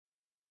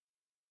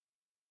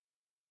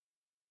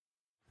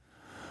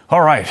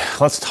All right,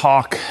 let's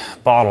talk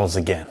bottles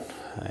again,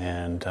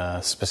 and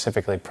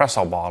specifically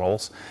Pressol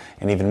bottles,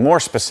 and even more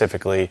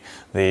specifically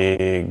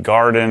the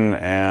garden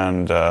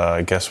and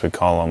I guess we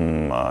call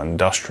them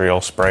industrial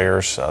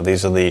sprayers.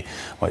 These are the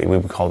what we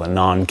would call the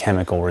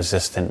non-chemical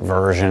resistant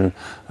version.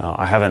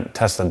 I haven't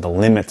tested the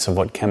limits of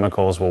what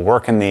chemicals will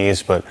work in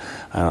these, but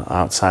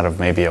outside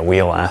of maybe a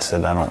wheel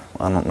acid, I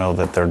don't know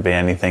that there'd be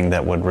anything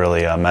that would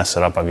really mess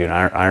it up. I've used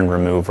iron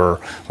remover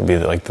would be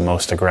like the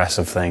most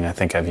aggressive thing I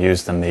think I've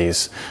used in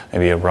these.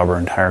 Maybe a rubber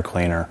and tire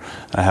cleaner.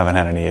 I haven't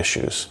had any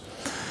issues.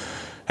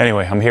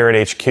 Anyway, I'm here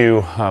at HQ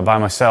by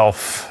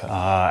myself.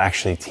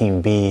 Actually,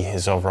 Team B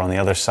is over on the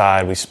other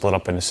side. We split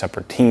up into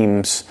separate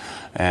teams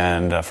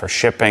and for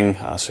shipping,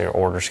 so your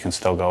orders can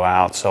still go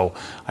out. So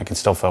I can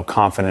still feel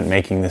confident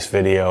making this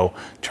video,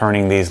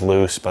 turning these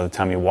loose by the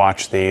time you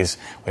watch these.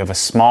 We have a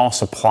small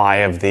supply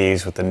of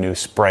these with the new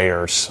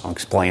sprayers. I'll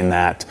explain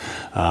that.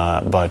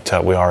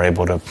 But we are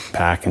able to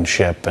pack and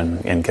ship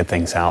and get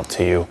things out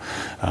to you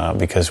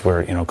because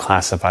we're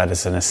classified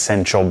as an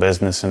essential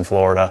business in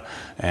Florida,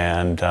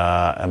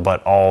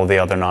 but all the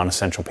other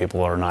non-essential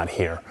people are not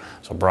here.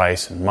 So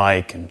Bryce and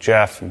Mike and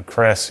Jeff and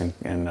Chris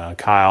and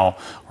Kyle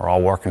are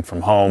all working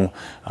from home.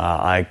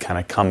 I kind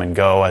of come and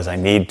go as I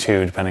need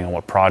to, depending on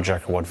what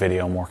project or what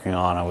video I'm working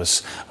on. I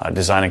was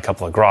designing a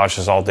couple of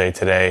garages all day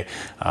today.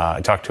 I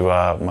talked to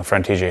my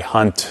friend TJ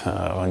Hunt,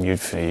 on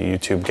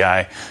YouTube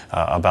guy,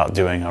 about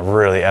doing a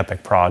really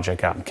epic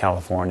project out in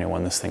California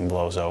when this thing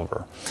blows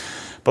over.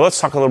 But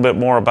let's talk a little bit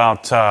more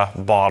about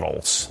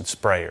bottles and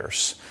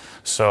sprayers.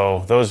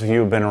 So those of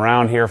you who've been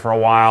around here for a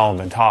while, I've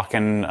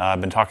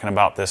been talking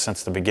about this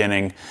since the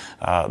beginning.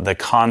 The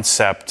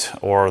concept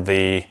or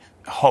the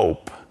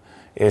hope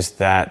is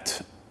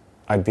that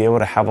I'd be able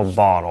to have a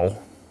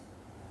bottle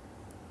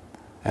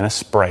and a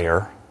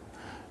sprayer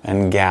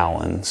and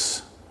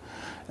gallons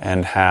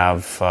and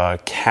have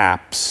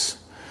caps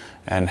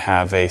and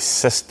have a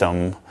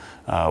system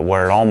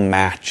where it all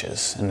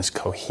matches and is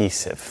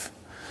cohesive.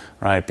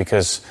 Right,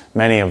 because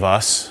many of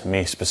us,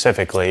 me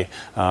specifically,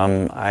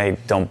 I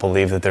don't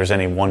believe that there's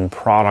any one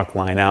product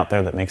line out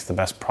there that makes the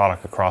best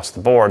product across the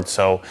board.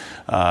 So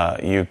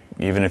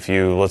even if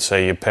you, let's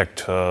say you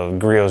picked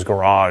Griot's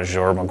Garage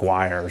or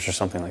McGuire's or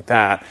something like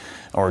that,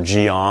 or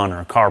Geon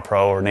or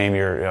CarPro, or name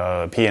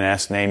your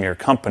P&S, name your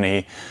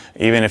company,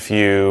 even if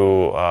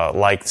you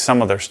like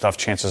some of their stuff,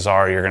 chances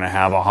are you're going to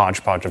have a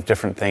hodgepodge of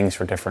different things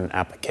for different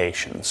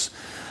applications.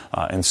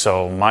 And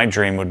so my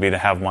dream would be to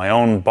have my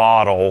own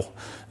bottle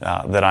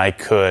that I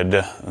could,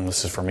 and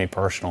this is for me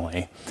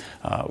personally,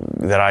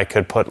 that I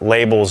could put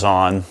labels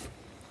on.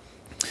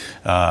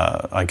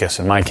 I guess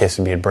in my case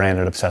it'd be a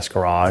branded Obsessed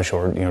Garage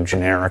or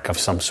generic of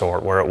some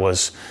sort, where it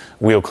was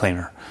wheel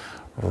cleaner,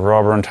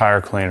 rubber and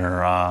tire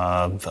cleaner,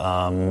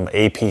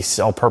 AP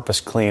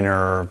all-purpose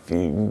cleaner,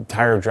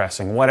 tire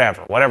dressing,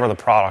 whatever the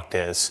product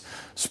is,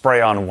 spray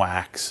on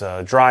wax,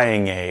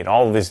 drying aid,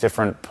 all of these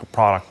different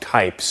product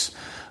types.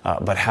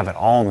 But have it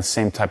all in the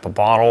same type of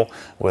bottle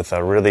with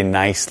a really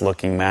nice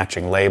looking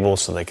matching label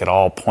so they could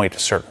all point a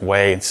certain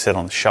way and sit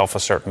on the shelf a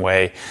certain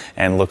way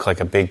and look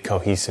like a big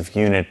cohesive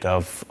unit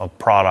of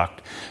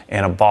product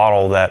in a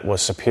bottle that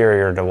was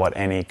superior to what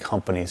any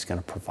company is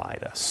going to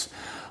provide us.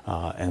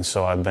 And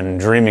so I've been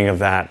dreaming of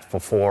that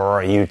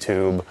before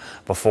YouTube,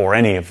 before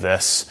any of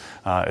this.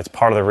 It's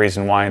part of the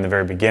reason why in the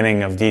very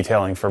beginning of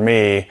detailing for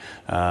me,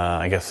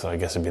 I guess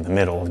it'd be the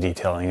middle of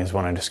detailing, is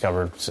when I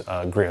discovered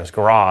Griot's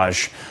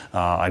Garage.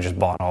 I just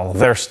bought all of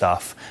their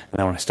stuff. And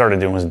then what I started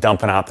doing was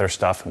dumping out their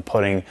stuff and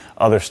putting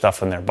other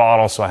stuff in their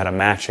bottles. So I had a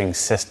matching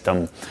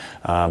system.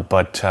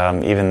 But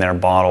even their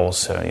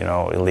bottles,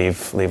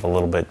 leave a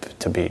little bit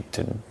to be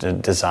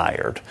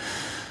desired.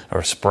 Or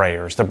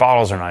sprayers. Their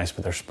bottles are nice,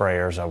 but their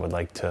sprayers,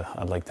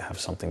 I'd like to have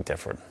something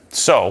different.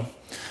 So,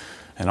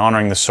 in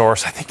honoring the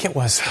source, I think it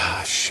was,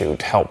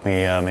 help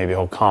me, maybe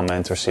he'll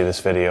comment or see this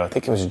video. I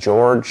think it was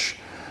George.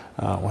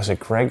 Was it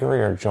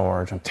Gregory or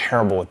George? I'm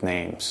terrible with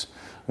names.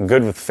 I'm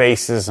good with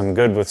faces. I'm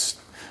good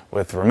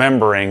with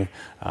remembering.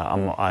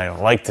 I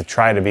like to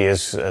try to be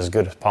as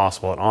good as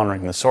possible at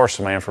honoring the source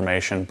of my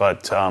information,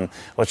 but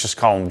let's just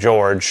call him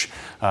George.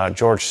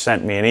 George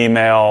sent me an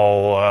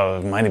email,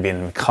 it might have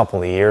been a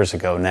couple of years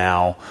ago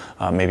now,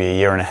 maybe a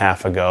year and a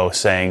half ago,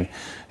 saying,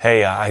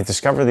 hey, I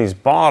discovered these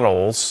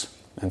bottles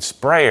and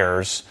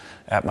sprayers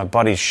at my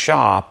buddy's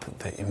shop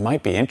that it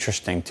might be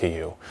interesting to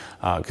you,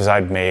 because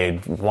I'd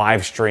made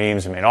live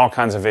streams and made all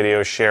kinds of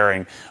videos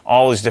sharing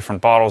all these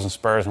different bottles and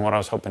sprayers and what I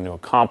was hoping to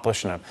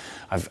accomplish. And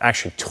I've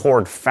actually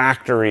toured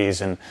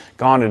factories and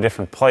gone to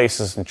different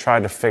places and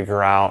tried to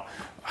figure out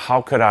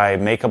how could I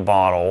make a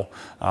bottle,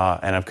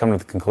 and I've come to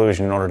the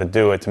conclusion in order to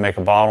do it, to make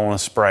a bottle and a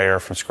sprayer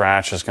from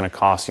scratch is going to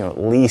cost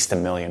at least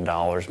 $1 million,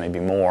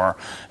 maybe more,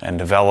 and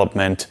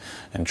development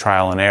and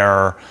trial and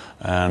error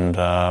And,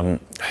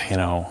 you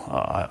know,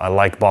 I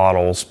like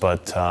bottles,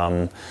 but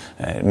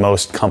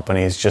most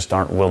companies just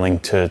aren't willing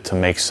to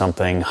make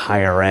something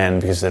higher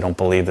end because they don't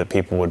believe that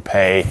people would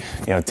pay,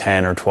 you know,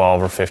 10 or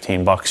 12 or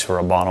 15 bucks for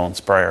a bottle and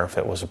sprayer if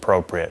it was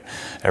appropriate.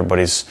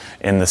 Everybody's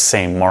in the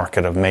same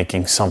market of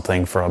making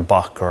something for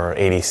 $1 or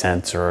 80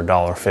 cents or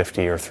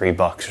 $1.50 or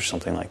 $3 or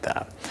something like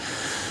that.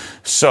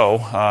 So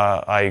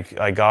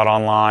I got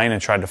online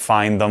and tried to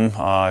find them.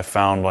 I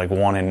found like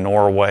one in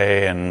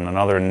Norway and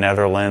another in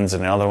Netherlands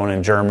and another one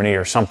in Germany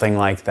or something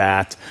like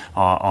that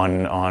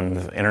on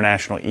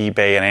international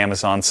eBay and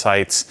Amazon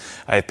sites.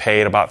 I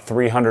paid about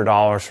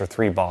 $300 for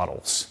 3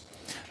 bottles.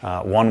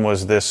 One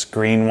was this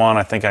green one.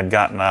 I think I'd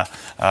gotten a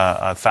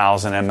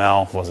 1,000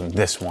 ml. It wasn't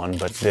this one,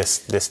 but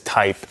this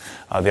type.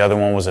 The other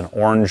one was an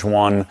orange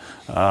one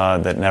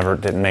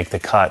that didn't make the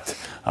cut.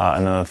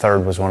 And then the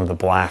third was one of the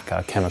black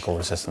chemical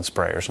resistant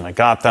sprayers. And I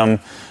got them,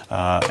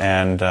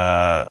 and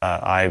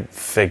I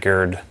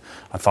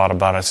thought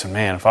about it. I said,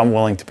 man, if I'm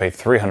willing to pay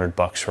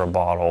 $300 for a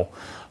bottle,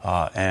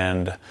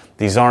 and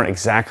these aren't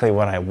exactly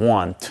what I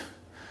want,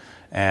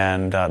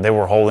 and they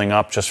were holding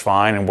up just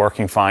fine and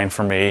working fine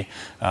for me.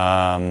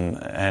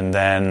 And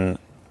then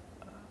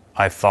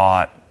I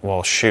thought,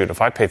 well, shoot,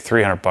 if I paid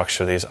 $300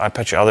 for these, I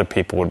bet you other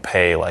people would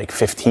pay like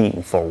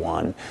 $15 for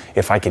one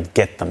if I could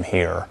get them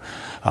here.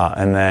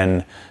 And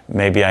then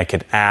maybe I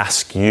could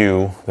ask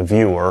you, the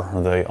viewer,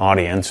 or the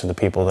audience, or the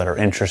people that are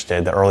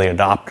interested, the early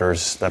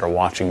adopters that are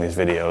watching these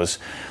videos,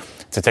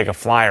 to take a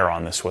flyer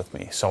on this with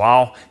me. So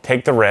I'll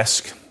take the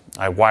risk.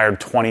 I wired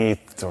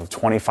 $20,000 or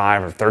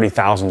 $25,000 or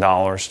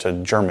 $30,000 to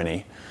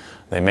Germany.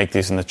 They make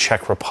these in the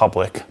Czech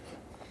Republic.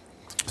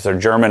 So they're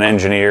German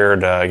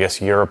engineered, I guess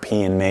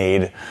European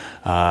made,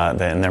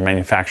 in their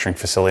manufacturing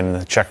facility in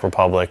the Czech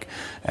Republic.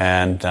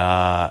 And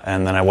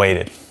then I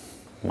waited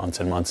months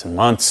and months and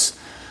months.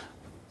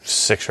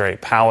 6 or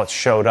 8 pallets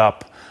showed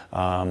up.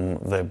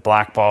 The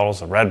black bottles,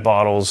 the red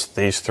bottles,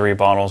 these 3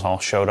 bottles all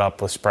showed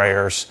up with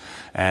sprayers.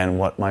 And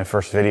what my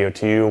first video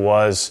to you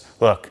was,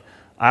 look,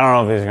 I don't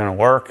know if these are going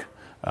to work.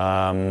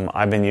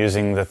 I've been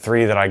using the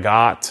 3 that I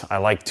got. I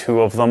like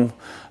 2 of them.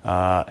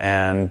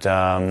 And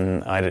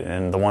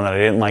the one that I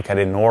didn't like, I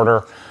didn't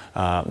order.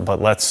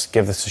 But let's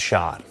give this a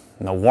shot.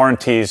 No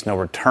warranties, no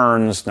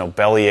returns, no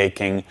belly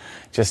aching.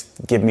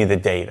 Just give me the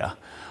data.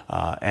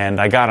 And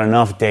I got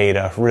enough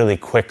data really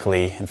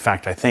quickly. In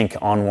fact, I think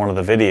on one of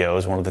the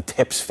videos, one of the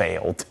tips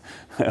failed,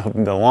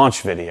 the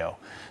launch video.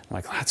 I'm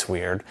like, that's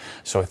weird.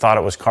 So I thought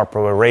it was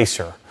Carpro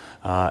Eraser.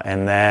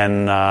 And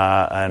then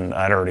and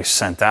I'd already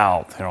sent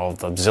out, you know,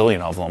 the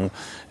zillion of them.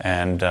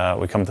 And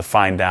we come to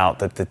find out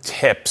that the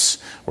tips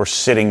were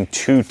sitting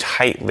too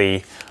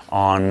tightly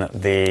on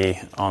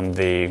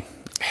the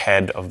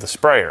head of the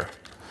sprayer.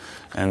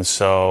 And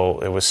so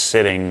it was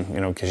sitting,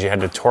 you know, because you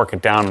had to torque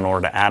it down in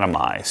order to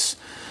atomize.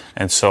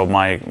 And so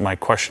my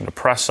question to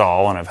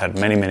Pressol, and I've had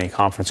many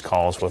conference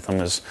calls with them,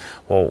 is,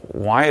 well,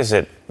 why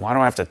do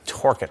I have to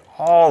torque it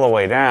all the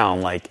way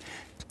down, like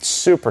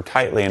super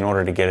tightly, in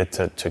order to get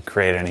it to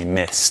create any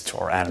mist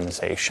or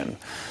atomization?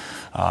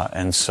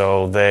 And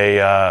so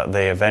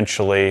they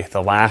eventually,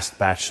 the last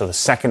batch, so the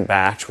second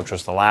batch, which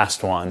was the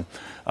last one,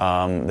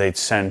 they'd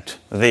sent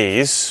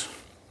these.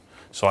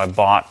 So I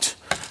bought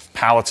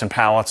pallets and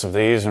pallets of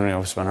these, and, you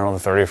know, spent another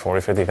 $30,000 or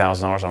 $40,000,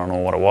 $50,000. I don't know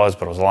what it was,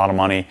 but it was a lot of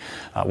money.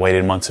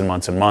 Waited months and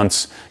months and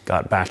months.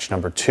 Got batch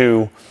number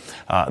 2.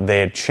 They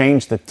had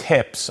changed the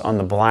tips on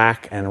the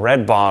black and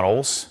red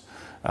bottles,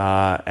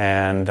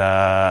 and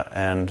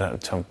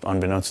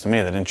unbeknownst to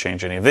me, they didn't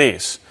change any of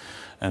these.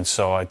 And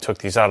so I took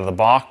these out of the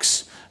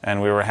box,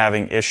 and we were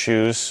having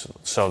issues.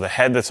 So the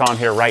head that's on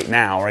here right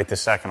now, right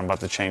this second, I'm about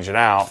to change it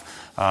out,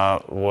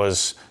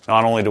 was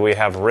not only do we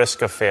have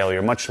risk of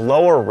failure, much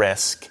lower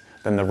risk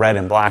than the red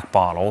and black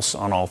bottles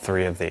on all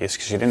 3 of these,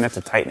 because you didn't have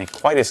to tighten it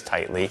quite as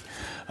tightly,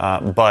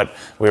 but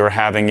we were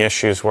having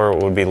issues where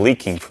it would be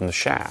leaking from the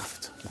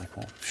shaft. I'm like,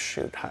 well,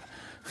 shoot, I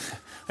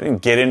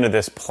didn't get into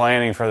this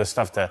planning for this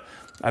stuff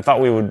I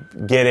thought we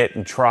would get it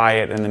and try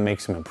it and then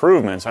make some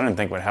improvements. I didn't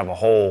think we'd have a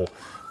whole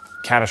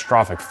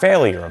catastrophic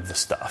failure of the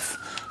stuff,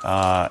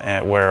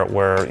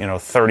 where you know,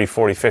 30,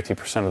 40,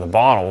 50% of the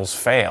bottles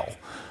fail.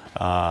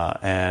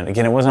 And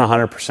again, it wasn't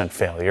 100%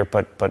 failure,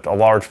 but a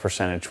large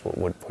percentage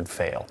would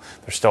fail.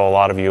 There's still a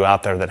lot of you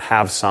out there that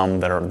have some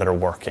that are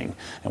working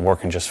and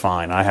working just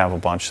fine. I have a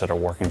bunch that are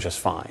working just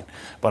fine,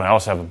 but I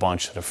also have a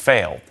bunch that have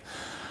failed.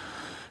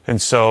 And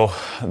so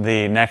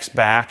the next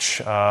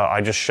batch,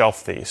 I just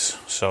shelved these.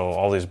 So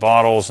all these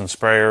bottles and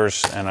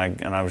sprayers,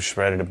 and I was just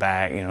ready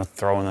to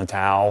throw in the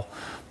towel.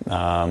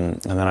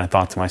 And then I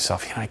thought to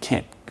myself, I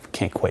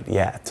can't quit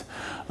yet.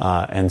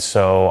 And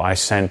so I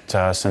sent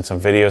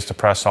some videos to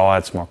Pressol. I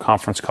had some more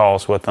conference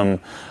calls with them,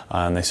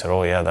 and they said,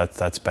 "Oh yeah,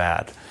 that's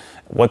bad."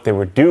 What they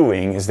were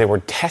doing is they were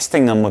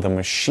testing them with a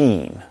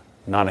machine,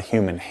 not a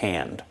human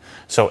hand.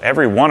 So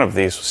every one of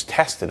these was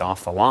tested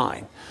off the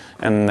line,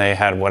 and they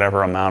had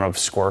whatever amount of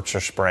squirts or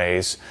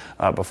sprays.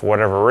 But for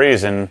whatever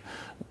reason,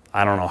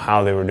 I don't know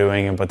how they were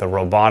doing it, but the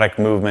robotic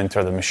movement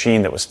or the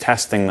machine that was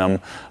testing them,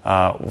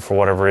 for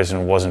whatever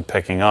reason, wasn't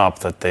picking up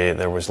that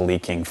there was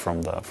leaking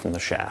from the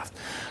shaft.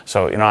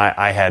 So,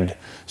 I had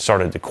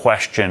started to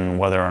question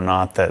whether or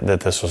not that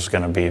this was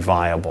going to be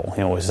viable.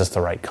 Is this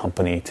the right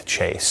company to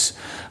chase?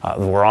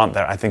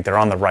 I think they're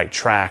on the right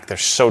track. They're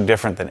so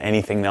different than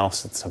anything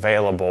else that's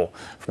available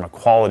from a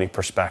quality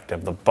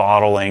perspective. The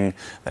bottling,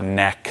 the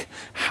neck,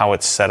 how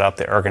it's set up,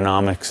 the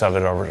ergonomics of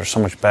it are so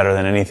much better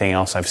than anything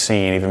else I've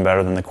seen, even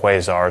better than the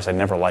Quasars. I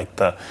never liked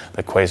the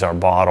Quasar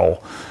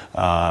bottle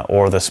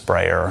or the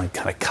sprayer. It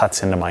kind of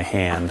cuts into my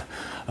hand.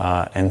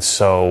 And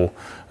so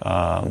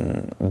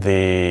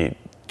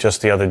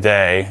just the other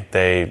day,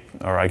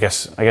 I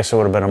guess it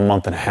would have been a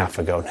month and a half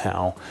ago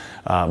now,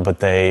 but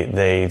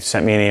they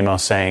sent me an email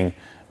saying,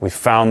 we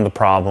found the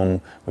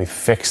problem, we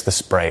fixed the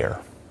sprayer.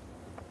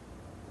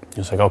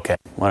 It's like, okay,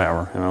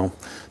 whatever,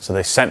 So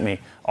they sent me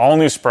all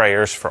new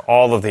sprayers for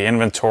all of the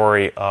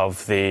inventory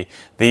of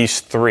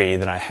these three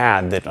that I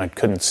had that I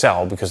couldn't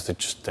sell because they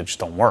just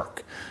don't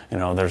work.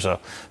 There's a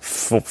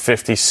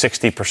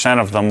 50-60%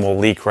 of them will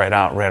leak right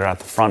out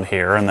the front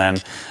here, and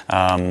then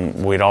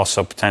we'd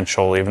also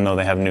potential, even though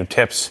they have new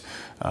tips.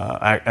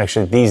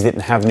 Actually, these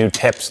didn't have new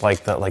tips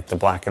like the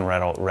black and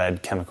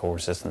red chemical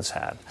resistance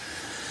had.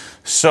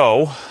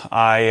 So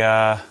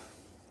I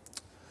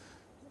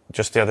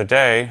just the other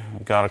day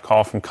got a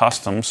call from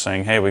Customs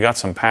saying, "Hey, we got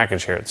some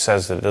package here. It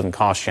says that it doesn't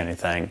cost you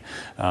anything.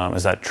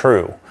 Is that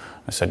true?"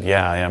 I said,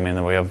 "Yeah.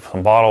 We have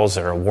some bottles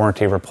that are a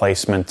warranty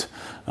replacement."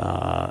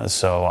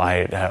 So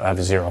I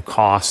have zero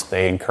cost.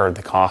 They incurred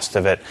the cost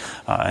of it.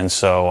 And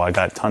so I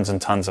got tons and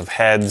tons of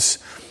heads,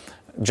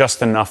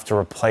 just enough to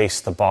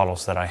replace the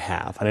bottles that I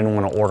have. I didn't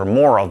want to order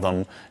more of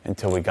them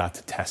until we got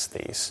to test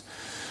these.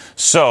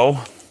 So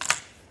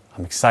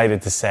I'm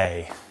excited to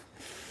say,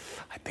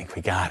 I think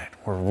we got it.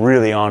 We're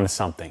really on to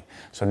something.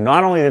 So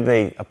not only did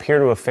they appear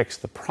to have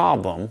fixed the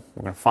problem,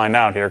 we're going to find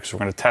out here because we're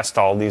going to test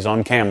all these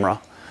on camera,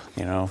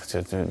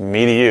 to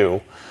me to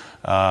you.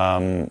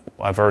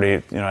 I've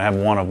already, I have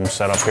one of them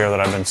set up here that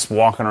I've been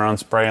walking around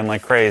spraying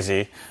like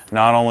crazy.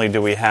 Not only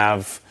do we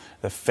have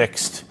the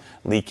fixed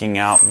leaking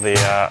out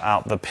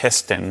the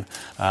piston,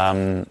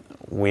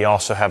 we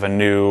also have a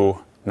new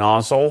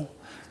nozzle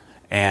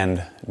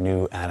and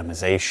new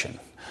atomization.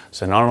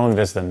 So not only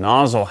does the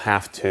nozzle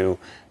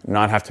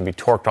not have to be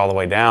torqued all the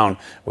way down,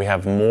 we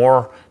have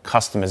more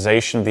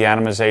customization of the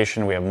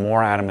atomization, we have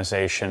more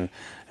atomization,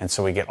 and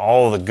so we get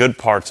all of the good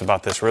parts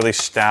about this really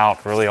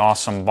stout, really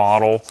awesome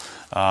bottle,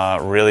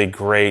 really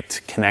great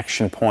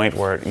connection point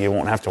where you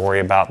won't have to worry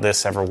about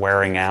this ever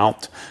wearing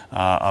out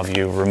of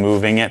you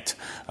removing it,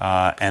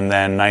 and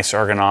then nice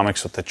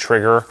ergonomics with the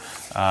trigger,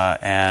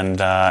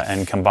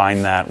 and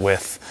combine that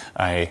with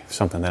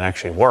something that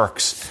actually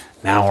works.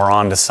 Now we're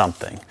on to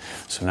something.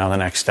 So now the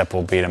next step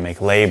will be to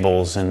make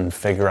labels and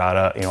figure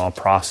out a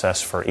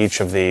process for each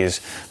of these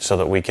so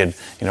that we could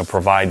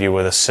provide you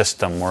with a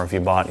system where if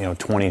you bought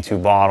 22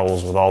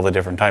 bottles with all the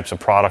different types of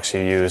products you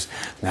use,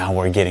 now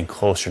we're getting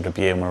closer to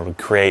being able to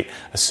create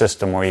a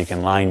system where you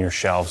can line your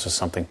shelves with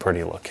something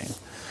pretty looking.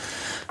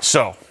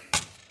 So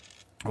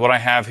what I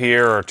have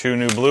here are 2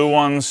 new blue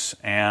ones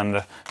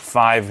and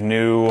 5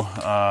 new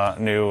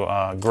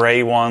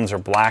gray ones or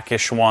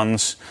blackish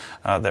ones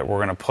that we're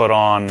going to put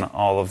on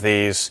all of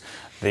these.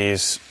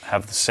 These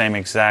have the same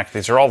exact,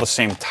 these are all the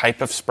same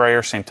type of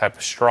sprayer, same type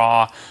of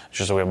straw. It's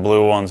just that we have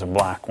blue ones and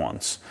black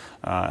ones.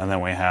 And then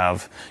we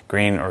have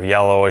green or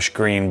yellowish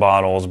green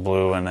bottles,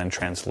 blue, and then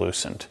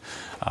translucent.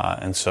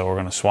 And so we're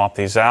going to swap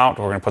these out.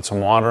 We're going to put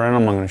some water in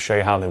them. I'm going to show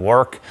you how they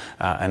work.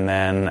 And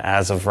then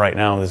as of right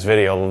now in this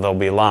video, they'll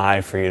be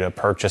live for you to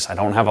purchase. I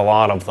don't have a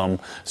lot of them,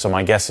 so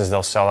my guess is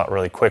they'll sell out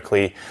really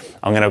quickly.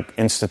 I'm going to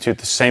institute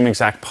the same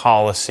exact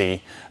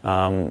policy.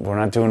 We're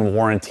not doing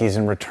warranties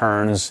and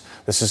returns.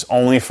 This is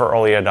only for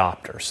early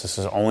adopters. This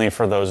is only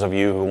for those of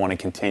you who want to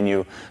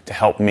continue to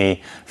help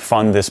me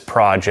fund this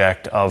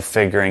project of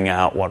figuring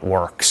out what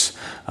works.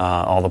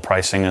 All the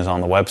pricing is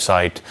on the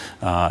website,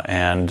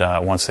 and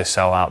once they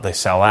sell out, they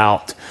sell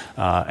out.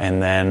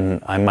 And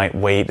then I might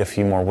wait a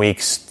few more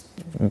weeks.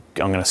 I'm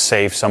going to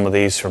save some of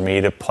these for me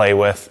to play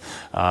with,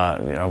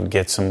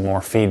 get some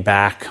more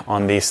feedback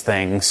on these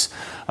things.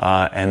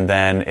 And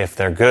then if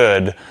they're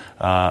good,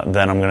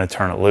 then I'm going to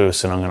turn it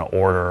loose and I'm going to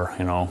order,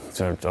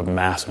 a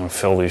mass. I'm going to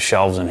fill these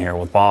shelves in here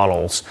with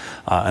bottles,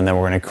 and then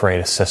we're going to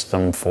create a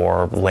system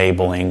for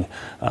labeling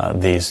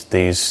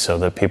these so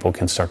that people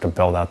can start to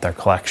build out their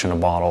collection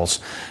of bottles.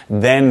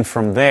 Then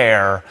from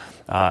there,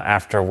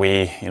 after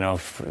we,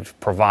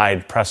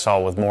 provide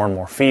Pressol with more and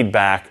more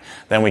feedback,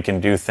 then we can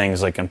do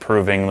things like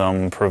improving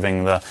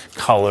the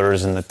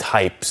colors and the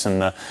types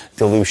and the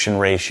dilution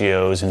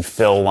ratios and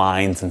fill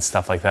lines and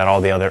stuff like that,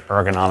 all the other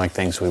ergonomic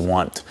things we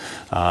want,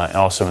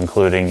 also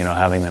including,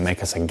 having them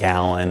make us a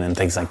gallon and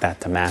things like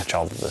that to match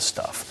all of this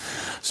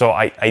stuff. So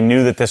I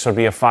knew that this would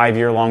be a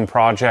 5-year-long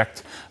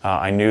project.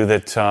 I knew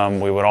that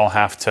we would all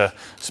have to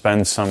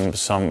spend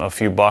a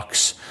few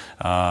bucks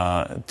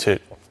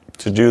to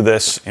to do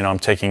this, I'm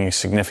taking a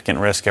significant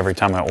risk every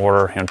time I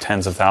order,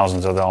 tens of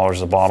thousands of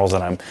dollars of bottles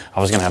that I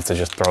was going to have to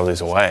just throw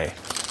these away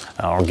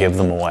or give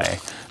them away.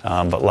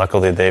 But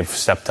luckily they've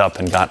stepped up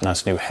and gotten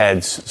us new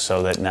heads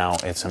so that now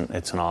it's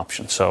an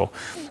option. So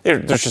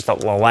there's just a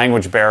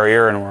language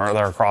barrier, and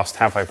they're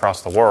halfway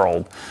across the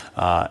world,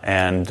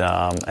 and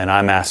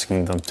I'm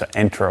asking them to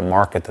enter a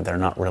market that they're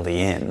not really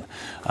in,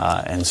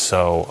 and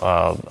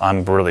so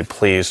I'm really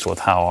pleased with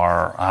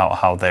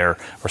how they're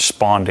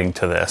responding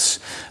to this.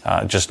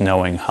 Just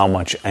knowing how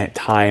much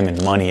time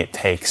and money it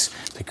takes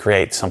to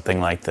create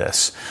something like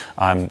this,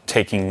 I'm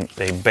taking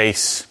a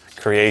base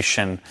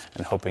creation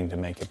and hoping to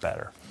make it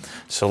better.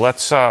 So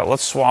let's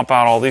swap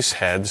out all these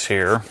heads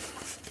here.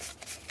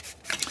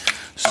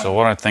 So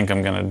what I think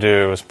I'm going to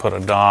do is put a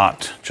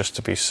dot just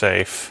to be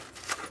safe.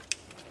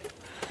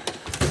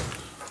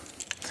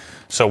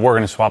 So we're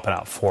going to swap it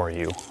out for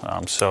you.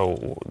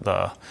 So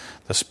the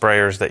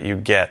sprayers that you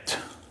get.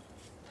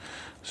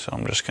 So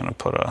I'm just going to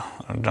put a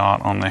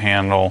dot on the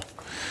handle.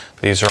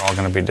 These are all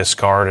going to be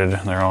discarded.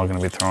 They're all going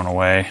to be thrown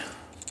away.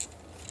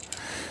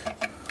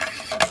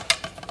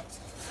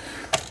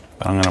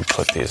 I'm going to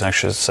put these,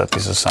 actually set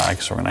these aside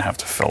because we're going to have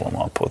to fill them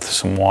up with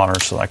some water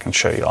so that I can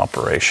show you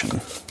operation.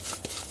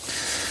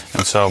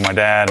 And so my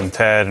dad and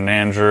Ted and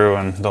Andrew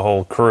and the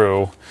whole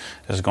crew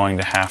is going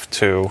to have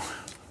to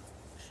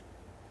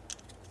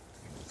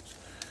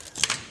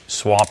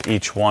swap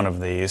each one of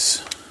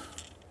these.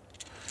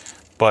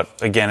 But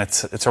again,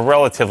 it's a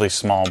relatively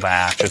small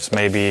batch. It's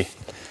maybe,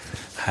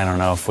 I don't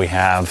know if we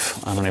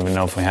have, I don't even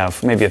know if we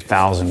have maybe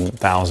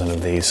 1,000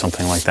 of these,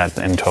 something like that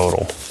in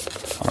total.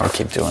 I'll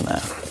keep doing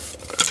that.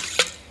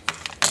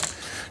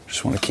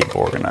 Just want to keep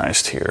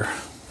organized here.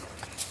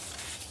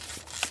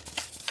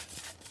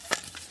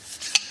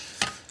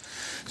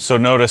 So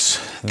notice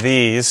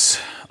these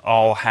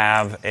all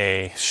have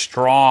a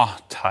straw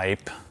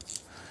type.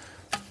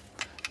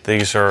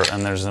 These are,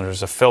 and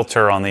there's a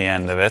filter on the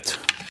end of it,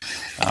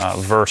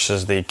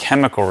 versus the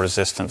chemical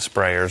resistant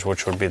sprayers,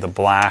 which would be the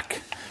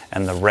black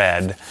and the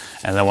red.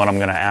 And then what I'm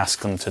going to ask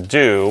them to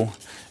do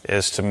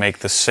is to make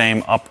the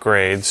same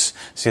upgrades.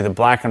 See, the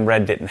black and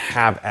red didn't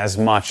have as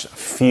much,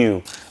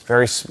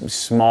 very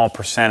small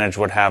percentage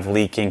would have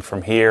leaking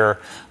from here.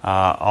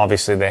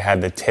 Obviously, they had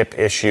the tip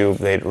issue.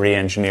 They'd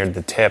re-engineered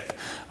the tip.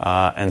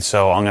 And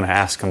so I'm going to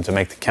ask them to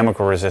make the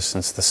chemical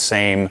resistance the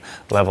same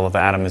level of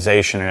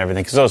atomization and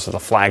everything, because those are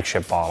the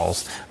flagship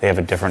bottles. They have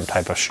a different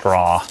type of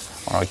straw.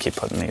 Or I'll keep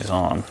putting these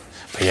on.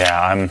 But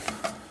yeah,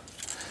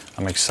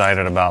 I'm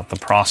excited about the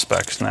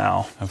prospects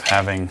now of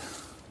having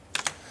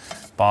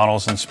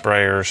bottles and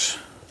sprayers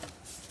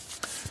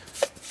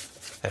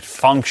that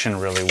function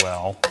really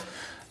well.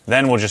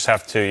 Then we'll just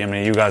have to,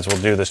 you guys will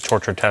do this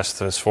torture test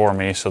this for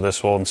me. So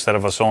this will, instead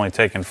of us only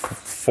taking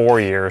 4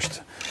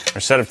 years,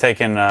 instead of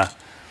taking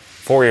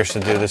 4 years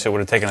to do this, it would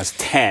have taken us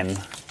 10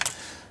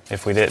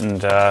 if we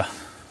didn't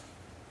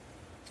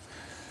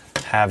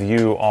have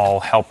you all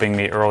helping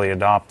me early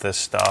adopt this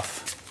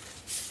stuff.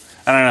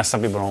 I don't know,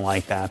 some people don't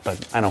like that,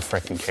 but I don't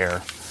freaking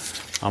care.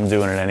 I'm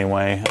doing it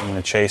anyway. I'm going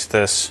to chase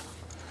this.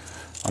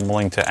 I'm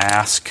willing to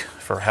ask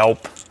for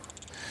help,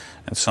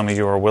 and some of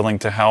you are willing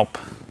to help.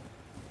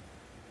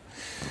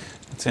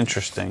 It's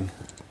interesting.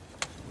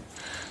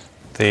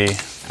 The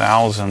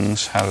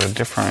thousands had a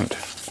different,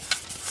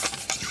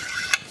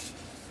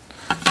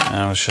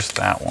 and it was just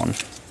that one.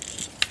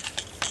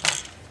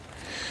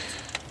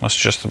 Must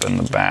just have been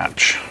the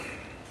batch.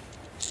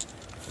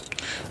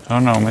 Oh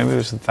no, maybe it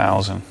was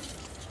 1,000.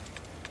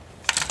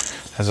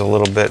 Has a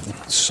little bit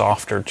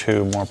softer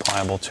tube, more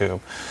pliable tube.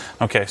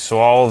 Okay, so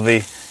all of the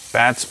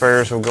bad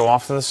sprayers will go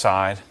off to the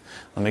side.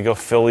 Let me go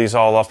fill these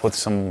all up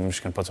with I'm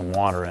just going to put some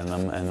water in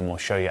them, and then we'll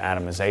show you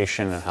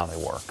atomization and how they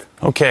work.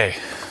 Okay,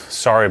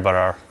 sorry, but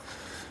our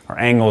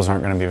angles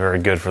aren't going to be very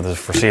good for the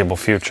foreseeable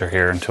future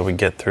here until we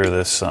get through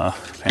this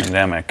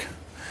pandemic.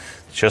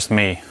 It's just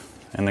me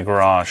in the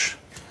garage.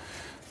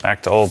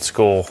 Back to old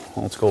school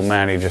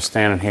Matty just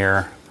standing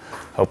here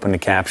hoping to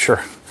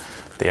capture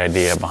the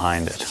idea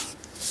behind it.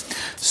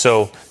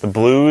 So the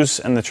blues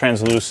and the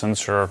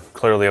translucents are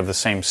clearly of the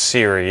same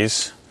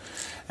series,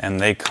 and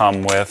they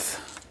come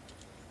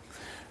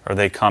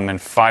in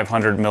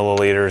 500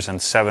 milliliters and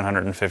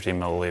 750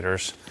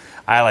 milliliters.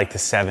 I like the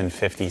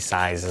 750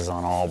 sizes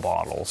on all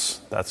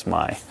bottles. That's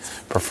my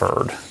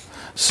preferred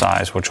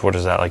size, what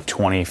is that, like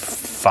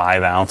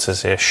 25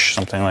 ounces-ish,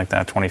 something like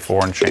that,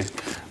 24 and change.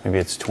 Maybe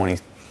it's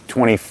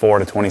 24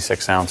 to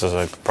 26 ounces.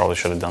 I probably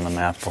should have done the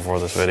math before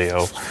this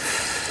video.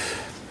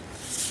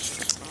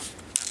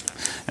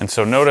 And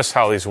so notice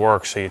how these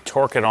work. So you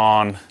torque it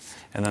on,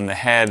 and then the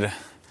head, I'm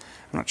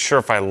not sure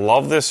if I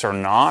love this or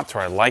not,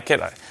 or I like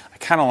it. I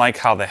kind of like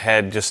how the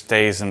head just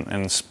stays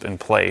in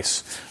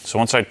place. So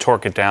once I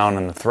torque it down,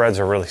 and the threads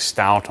are really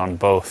stout on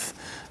both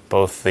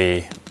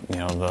the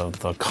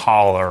the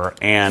collar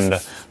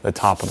and the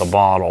top of the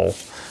bottle,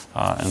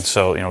 and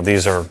so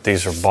these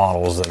are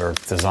bottles that are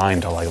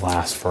designed to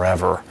last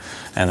forever.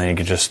 And then you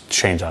could just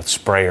change out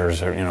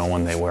sprayers, or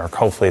when they work.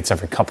 Hopefully it's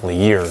every couple of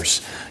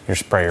years your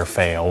sprayer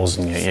fails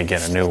and you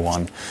get a new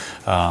one.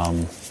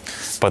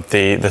 But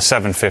the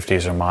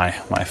 750s are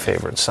my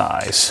favorite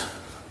size.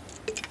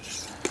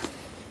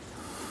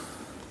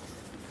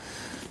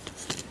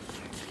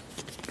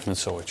 And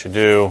so what you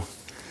do,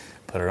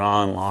 put it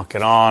on, lock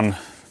it on,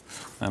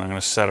 then I'm going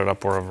to set it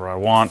up wherever I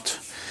want.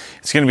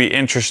 It's going to be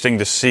interesting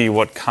to see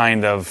what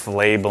kind of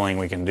labeling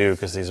we can do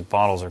because these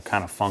bottles are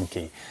kind of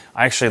funky.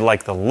 I actually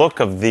like the look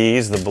of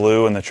these, the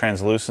blue and the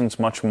translucents,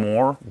 much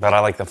more, but I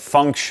like the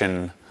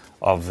function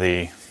of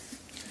the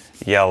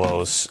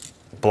yellows,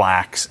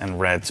 blacks, and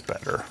reds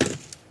better.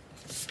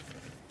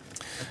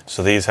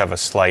 So these have a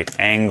slight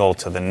angle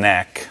to the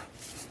neck,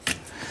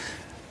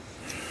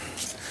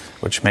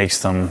 which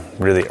makes them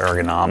really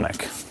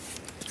ergonomic.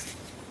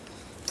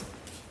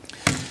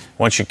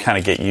 Once you kind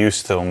of get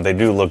used to them, they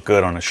do look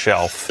good on a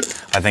shelf.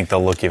 I think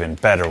they'll look even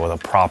better with a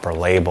proper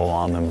label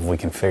on them if we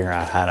can figure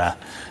out how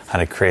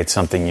to create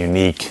something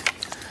unique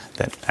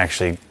that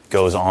actually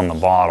goes on the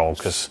bottle,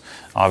 because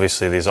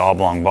obviously these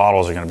oblong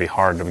bottles are going to be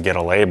hard to get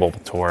a label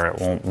to where it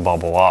won't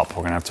bubble up.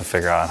 We're going to have to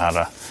figure out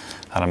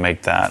how to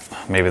make that.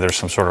 Maybe there's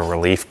some sort of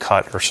relief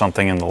cut or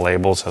something in the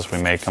labels as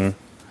we make them.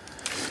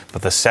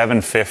 But the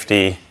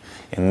 750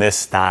 in this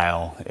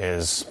style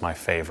is my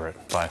favorite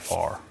by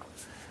far.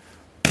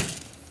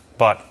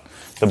 But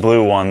the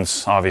blue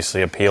ones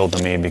obviously appealed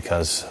to me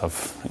because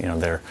of, you know,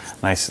 their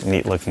nice,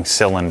 neat-looking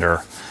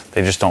cylinder.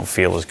 They just don't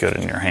feel as good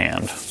in your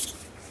hand.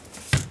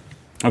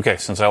 Okay,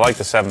 since I like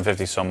the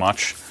 750 so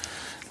much,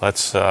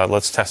 let's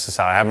test this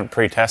out. I haven't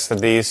pre-tested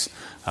these.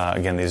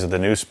 Again, these are the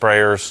new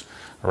sprayers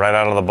right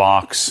out of the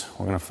box.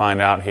 We're going to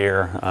find out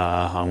here.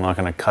 I'm not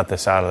going to cut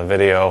this out of the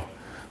video.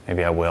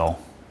 Maybe I will.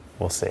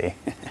 We'll see.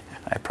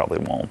 I probably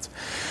won't.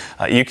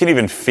 You can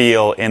even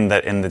feel in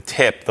the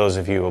tip, those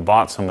of you who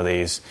bought some of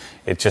these,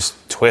 it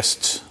just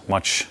twists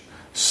much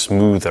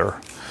smoother.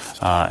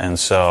 And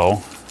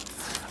so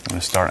I'm going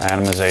to start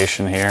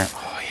atomization here.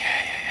 Oh,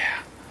 yeah.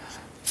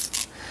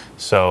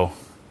 So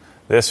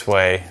this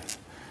way,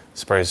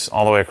 sprays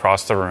all the way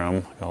across the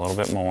room. Go a little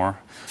bit more.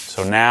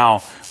 So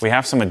now we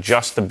have some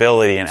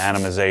adjustability in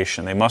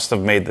atomization. They must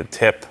have made the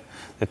tip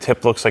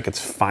looks like it's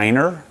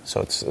finer,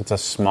 so it's a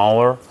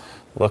smaller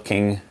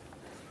looking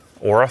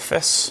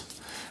orifice.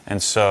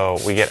 And so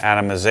we get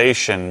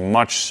atomization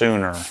much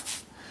sooner.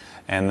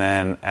 And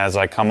then as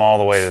I come all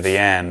the way to the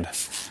end,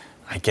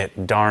 I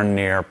get darn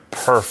near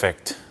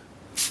perfect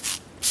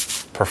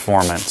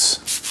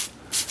performance.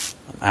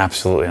 I'm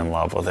absolutely in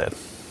love with it.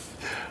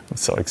 I'm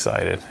so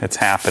excited. It's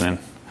happening.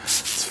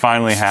 It's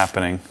finally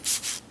happening.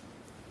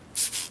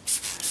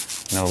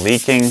 No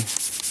leaking.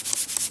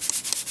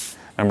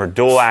 Remember,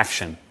 dual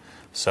action.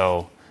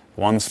 So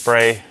one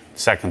spray,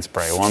 second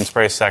spray, one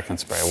spray, second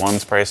spray, one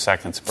spray,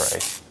 second spray.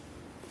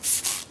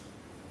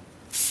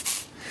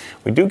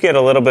 We do get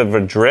a little bit of a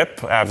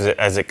drip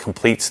as it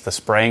completes the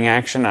spraying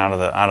action out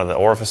of the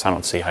orifice. I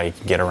don't see how you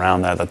can get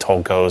around that. The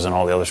Tolcos and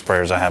all the other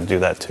sprayers I have do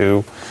that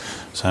too.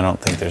 So I don't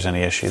think there's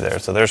any issue there.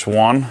 So there's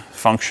one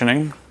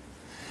functioning.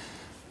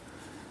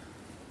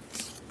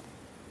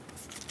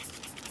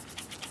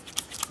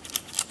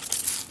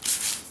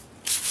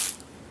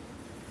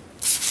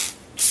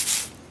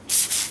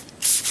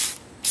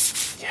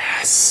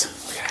 Yes,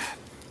 look at that.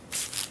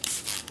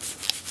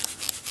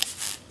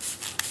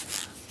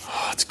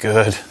 Oh, it's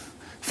good.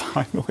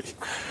 Finally.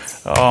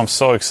 Oh, I'm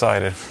so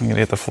excited. I'm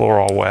gonna get the floor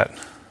all wet.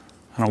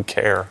 I don't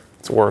care.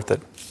 It's worth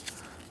it.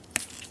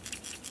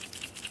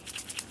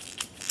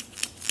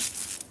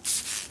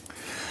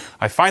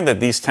 I find that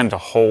these tend to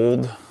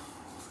hold.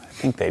 I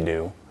think they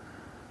do.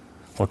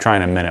 We'll try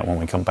in a minute when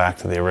we come back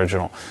to the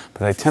original.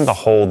 But they tend to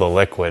hold the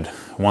liquid.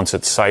 Once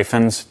it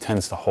siphons, it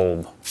tends to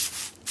hold.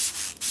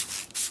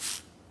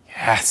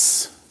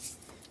 Yes.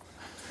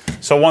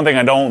 So one thing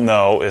I don't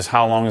know is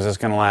how long is this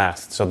going to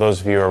last. So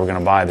those of you who are going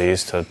to buy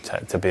these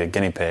to be a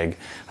guinea pig,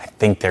 I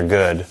think they're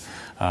good.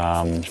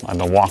 I've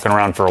been walking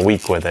around for a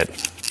week with it.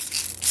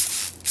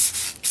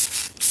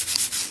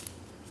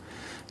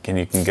 And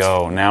you can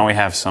go. Now we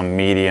have some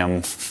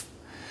medium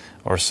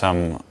or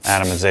some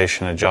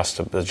atomization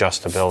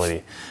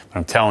adjustability. But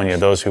I'm telling you,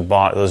 those of you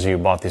who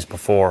bought these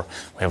before,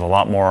 we have a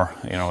lot more.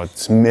 You know,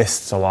 it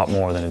mists a lot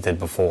more than it did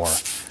before.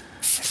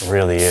 It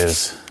really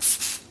is.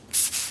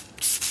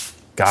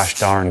 Gosh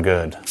darn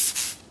good.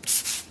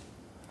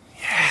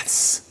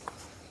 Yes.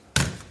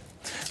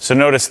 So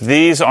notice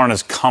these aren't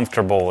as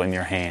comfortable in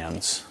your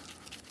hands.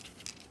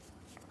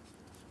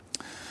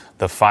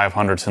 The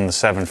 500s and the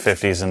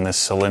 750s in this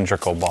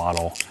cylindrical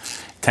bottle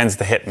tends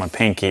to hit my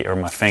pinky or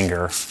my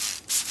finger.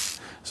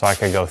 So I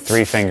could go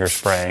 3-finger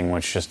spraying,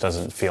 which just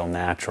doesn't feel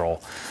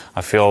natural.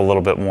 I feel a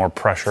little bit more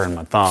pressure in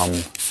my thumb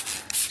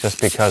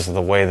just because of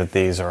the way that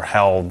these are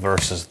held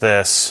versus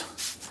this.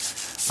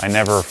 I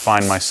never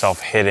find myself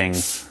hitting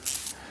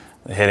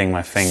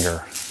my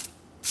finger.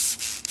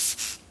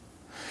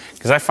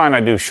 Because I find I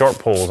do short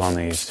pulls on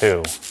these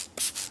too.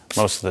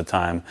 Most of the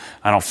time.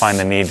 I don't find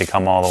the need to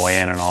come all the way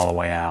in and all the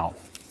way out.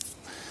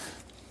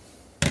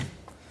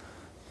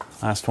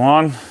 Last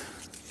one.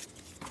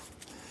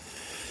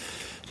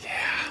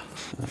 Yeah.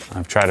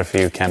 I've tried a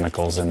few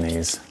chemicals in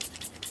these.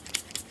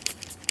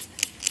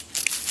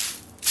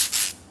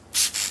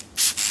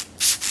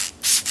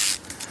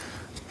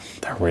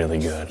 they're really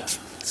good.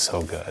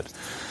 So good.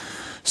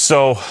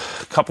 So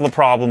a couple of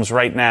problems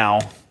right now.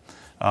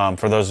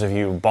 For those of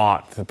you who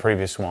bought the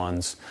previous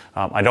ones,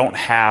 I don't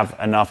have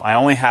enough. I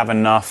only have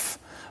enough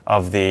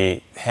of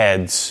the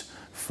heads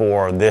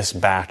for this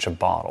batch of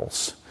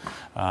bottles.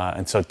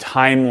 And so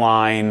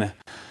timeline,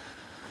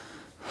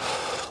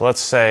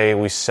 let's say I'm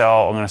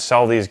going to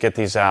sell these, get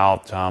these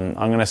out. I'm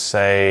going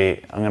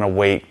to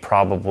wait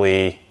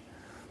probably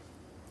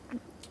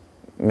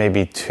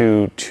maybe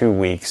two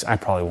weeks. I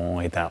probably won't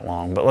wait that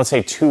long, but let's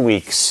say 2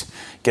 weeks.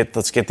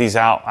 Let's get these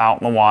out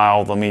in the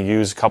wild. Let me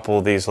use a couple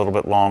of these a little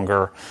bit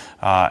longer,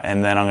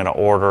 and then I'm going to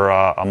order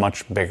a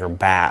much bigger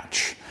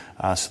batch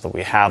so that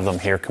we have them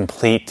here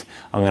complete.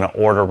 I'm going to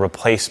order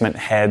replacement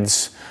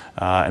heads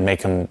and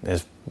make them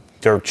as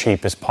dirt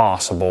cheap as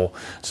possible.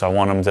 So I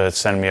want them to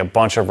send me a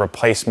bunch of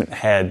replacement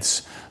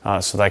heads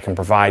so that I can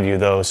provide you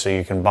those so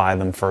you can buy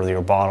them for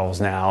your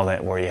bottles now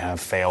where you have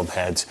failed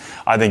heads.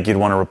 I think you'd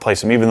want to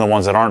replace them. Even the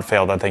ones that aren't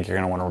failed, I think you're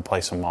going to want to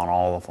replace them on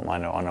all of them. I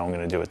know I'm going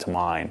to do it to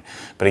mine.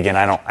 But again,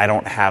 I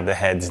don't have the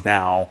heads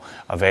now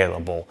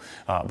available.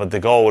 But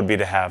the goal would be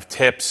to have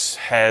tips,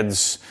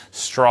 heads,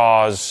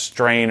 straws,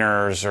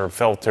 strainers, or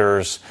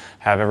filters,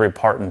 have every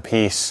part and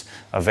piece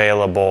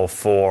available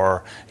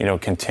for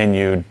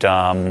continued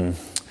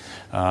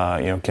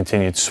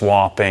continued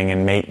swapping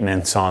and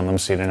maintenance on them,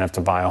 so you didn't have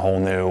to buy a whole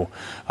new.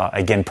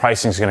 Again,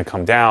 pricing is going to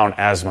come down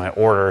as my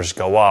orders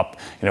go up.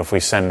 If we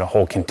send a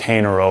whole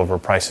container over,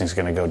 pricing is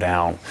going to go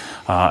down,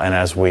 and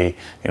as you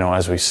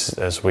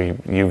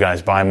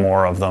guys buy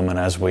more of them, and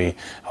as we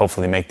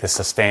hopefully make this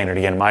a standard.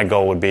 Again, my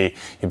goal would be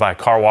you buy a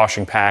car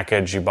washing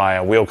package, you buy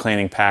a wheel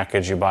cleaning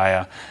package, you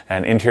buy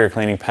an interior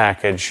cleaning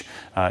package.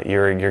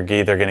 You're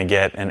either going to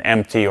get an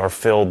empty or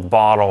filled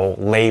bottle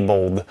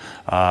labeled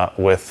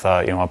with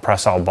a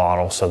Pressol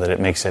bottle, so that it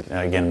makes it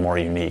again more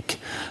unique,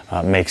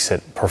 makes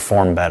it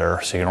perform better,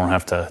 so you don't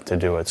have to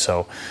do it.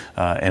 So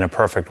in a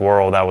perfect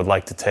world, I would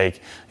like to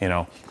take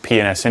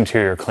P&S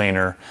interior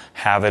cleaner,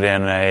 have it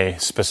in a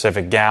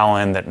specific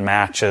gallon that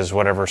matches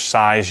whatever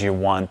size you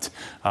want,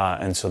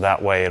 and so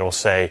that way it'll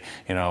say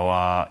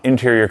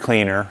interior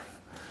cleaner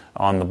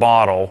on the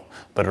bottle,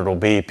 but it'll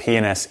be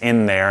P&S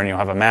in there, and you'll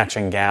have a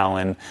matching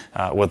gallon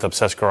with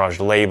Obsessed Garage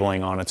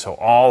labeling on it, so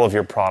all of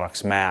your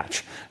products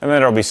match. And then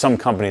there'll be some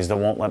companies that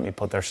won't let me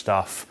put their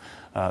stuff,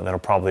 that'll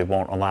probably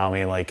won't allow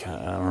me, like,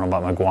 I don't know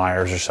about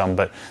McGuire's or some,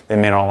 but they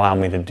may not allow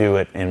me to do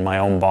it in my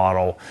own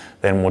bottle.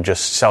 Then we'll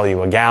just sell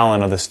you a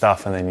gallon of the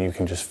stuff, and then you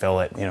can just fill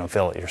it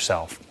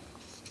yourself.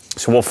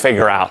 So we'll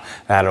figure out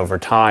that over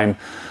time.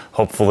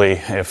 Hopefully,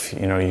 if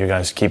you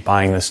guys keep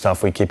buying this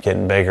stuff, we keep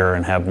getting bigger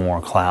and have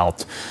more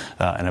clout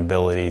and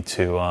ability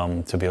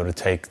to be able to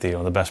take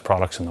the best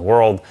products in the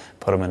world,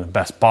 put them in the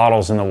best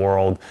bottles in the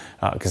world,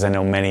 because I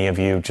know many of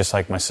you, just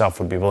like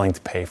myself, would be willing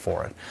to pay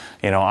for it.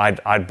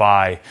 I'd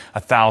buy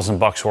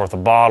 $1,000 worth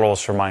of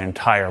bottles for my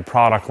entire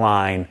product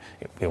line.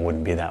 It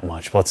wouldn't be that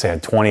much. But let's say I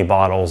had 20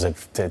 bottles at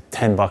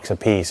 $10 a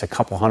piece, a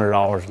couple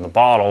 $100 in the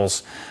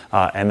bottles,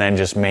 and then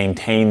just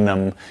maintain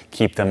them,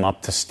 keep them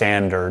up to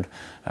standard.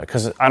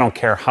 Because I don't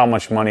care how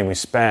much money we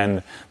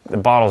spend, the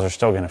bottles are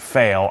still going to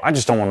fail. I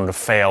just don't want them to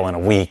fail in a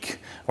week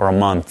or a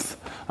month.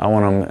 I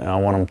want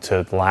them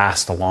to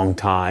last a long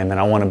time, and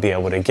I want to be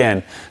able to,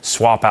 again,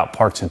 swap out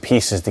parts and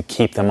pieces to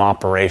keep them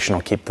operational,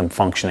 keep them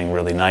functioning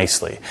really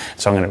nicely.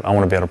 So I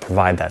want to be able to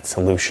provide that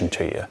solution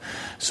to you.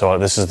 So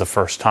this is the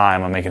first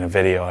time I'm making a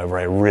video where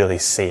I really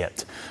see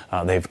it.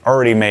 They've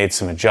already made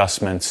some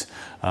adjustments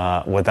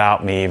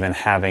without me even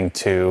having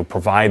to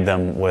provide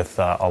them with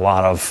a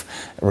lot of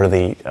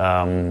really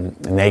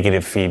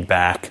negative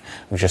feedback.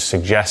 We just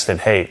suggested,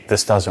 hey,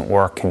 this doesn't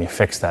work, can you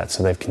fix that?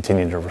 So they've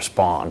continued to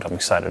respond. I'm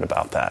excited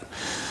about that.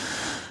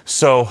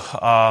 So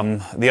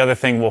the other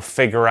thing we'll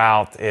figure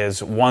out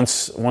is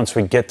once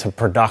we get to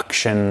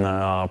production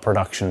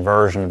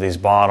version of these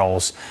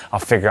bottles, I'll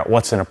figure out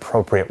what's an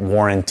appropriate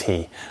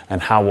warranty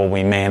and how will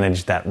we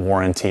manage that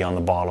warranty on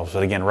the bottles.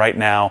 But again, right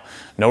now,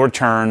 no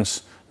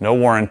returns, no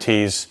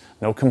warranties,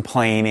 no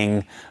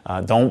complaining.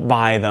 Don't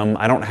buy them.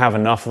 I don't have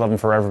enough of them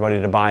for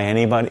everybody to buy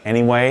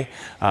anyway.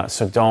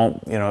 So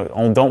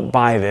don't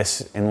buy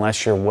this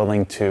unless you're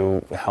willing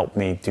to help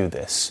me do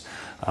this.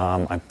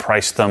 I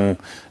priced them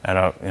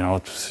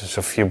at just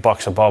a few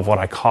bucks above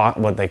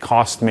what they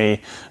cost me,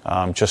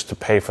 just to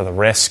pay for the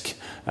risk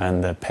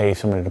and to pay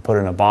somebody to put it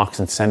in a box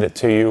and send it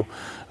to you.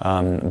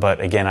 But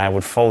again, I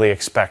would fully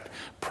expect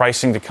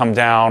pricing to come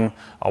down,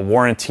 a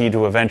warranty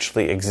to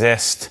eventually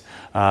exist,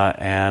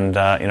 and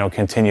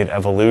continued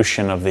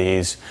evolution of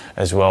these,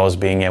 as well as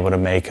being able to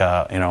make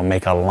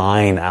a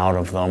line out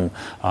of them,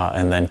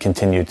 and then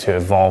continue to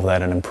evolve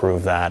that and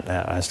improve that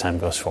as time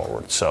goes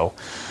forward. So.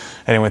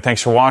 Anyway,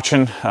 thanks for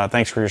watching.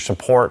 Thanks for your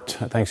support.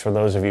 Thanks for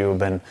those of you who have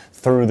been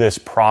through this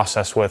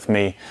process with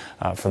me.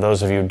 For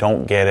those of you who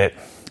don't get it,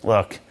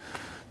 look,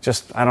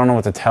 I don't know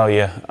what to tell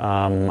you.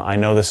 I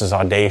know this is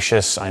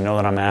audacious. I know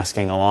that I'm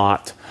asking a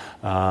lot.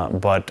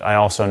 But I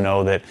also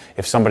know that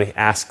if somebody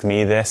asked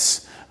me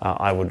this,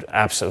 I would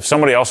absolutely, if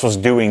somebody else was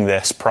doing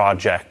this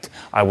project,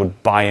 I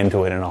would buy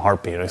into it in a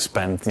heartbeat. I'd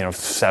spend, you know,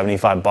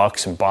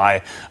 $75 and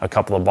buy a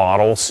couple of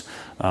bottles.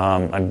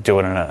 I'd do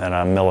it in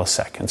a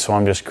millisecond. So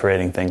I'm just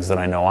creating things that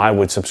I know I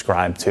would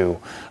subscribe to.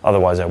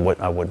 Otherwise, I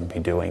wouldn't be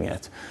doing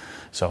it.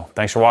 So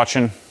thanks for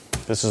watching.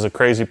 This is a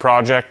crazy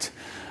project.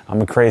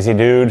 I'm a crazy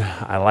dude.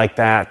 I like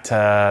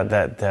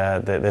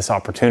this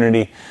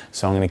opportunity,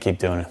 so I'm going to keep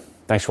doing it.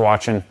 Thanks for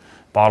watching.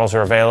 Bottles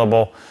are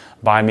available.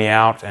 Buy me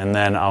out, and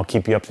then I'll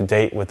keep you up to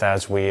date with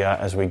as we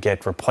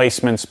get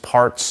replacements,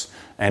 parts,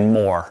 and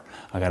more.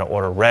 I got to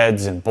order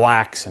reds and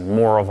blacks and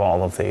more of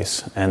all of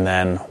these, and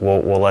then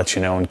we'll let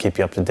you know and keep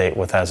you up to date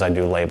with as I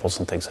do labels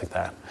and things like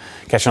that.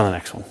 Catch you on the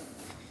next one.